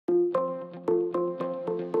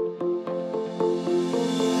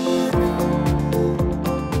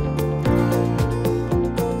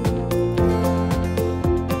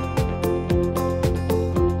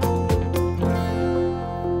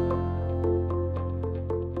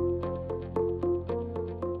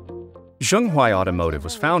Zhonghua Automotive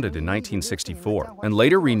was founded in 1964 and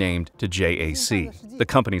later renamed to JAC. The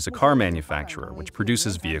company's a car manufacturer which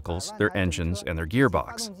produces vehicles, their engines, and their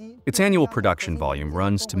gearbox. Its annual production volume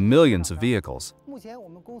runs to millions of vehicles.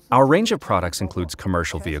 Our range of products includes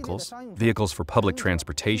commercial vehicles, vehicles for public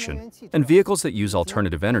transportation, and vehicles that use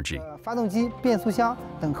alternative energy.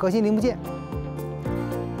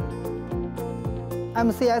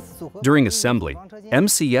 During assembly,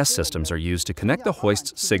 MCS systems are used to connect the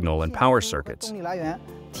hoist's signal and power circuits.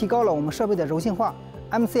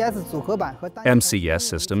 MCS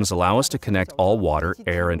systems allow us to connect all water,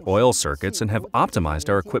 air, and oil circuits and have optimized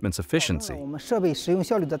our equipment's efficiency.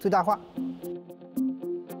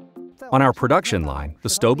 On our production line, the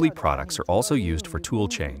Stäubli products are also used for tool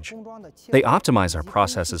change. They optimize our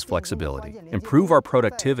process's flexibility, improve our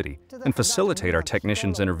productivity, and facilitate our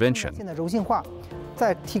technicians' intervention.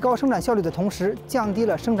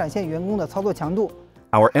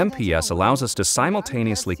 Our MPS allows us to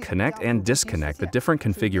simultaneously connect and disconnect the different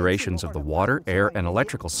configurations of the water, air, and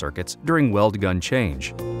electrical circuits during weld gun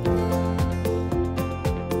change.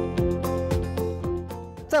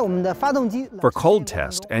 For cold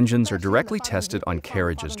test, engines are directly tested on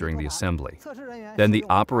carriages during the assembly. Then the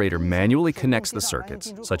operator manually connects the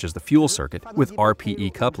circuits, such as the fuel circuit, with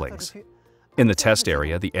RPE couplings. In the test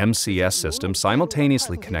area, the MCS system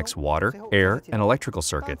simultaneously connects water, air, and electrical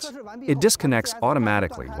circuits. It disconnects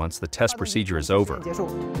automatically once the test procedure is over.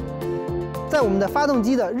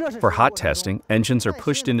 For hot testing, engines are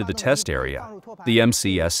pushed into the test area. The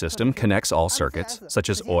MCS system connects all circuits, such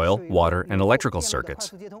as oil, water, and electrical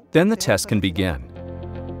circuits. Then the test can begin.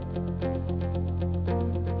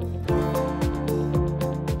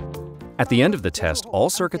 At the end of the test, all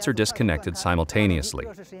circuits are disconnected simultaneously.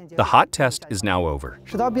 The hot test is now over.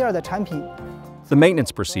 The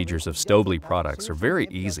maintenance procedures of Stäubli products are very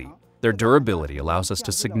easy. Their durability allows us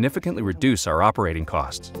to significantly reduce our operating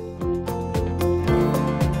costs.